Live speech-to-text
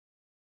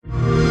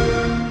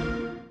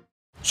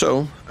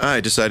So,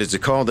 I decided to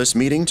call this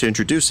meeting to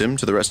introduce him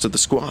to the rest of the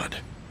squad.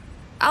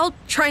 I'll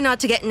try not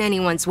to get in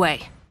anyone's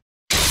way.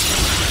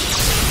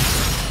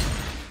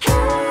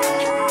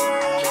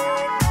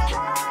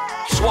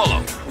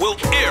 Swallow will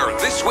air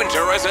this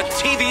winter as a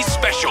TV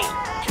special.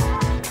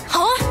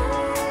 Huh?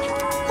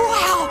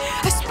 Wow!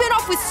 A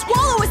spin-off with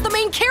Swallow as the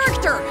main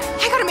character!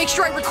 I gotta make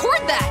sure I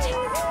record that!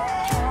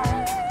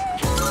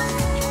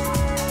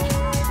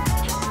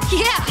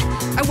 Yeah!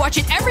 I watch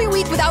it every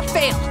week without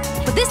fail.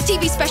 But this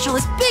TV special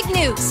is big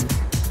news.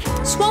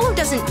 Swallow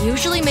doesn't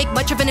usually make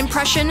much of an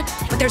impression,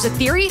 but there's a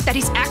theory that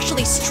he's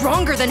actually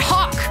stronger than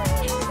Hawk.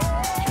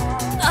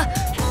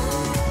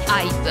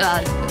 I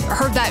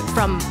heard that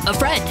from a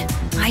friend.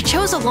 I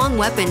chose a long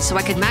weapon so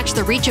I could match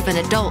the reach of an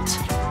adult.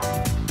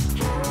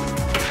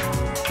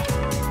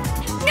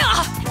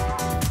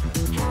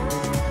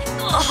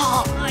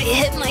 Oh, I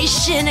hit my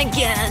shin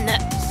again.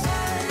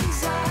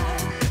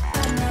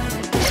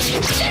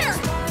 There!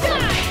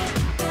 Die!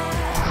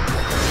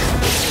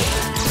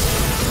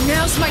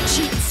 Now's my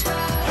chance.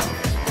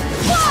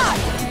 Fly!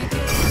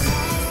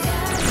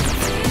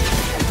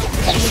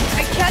 Am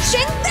I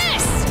catching?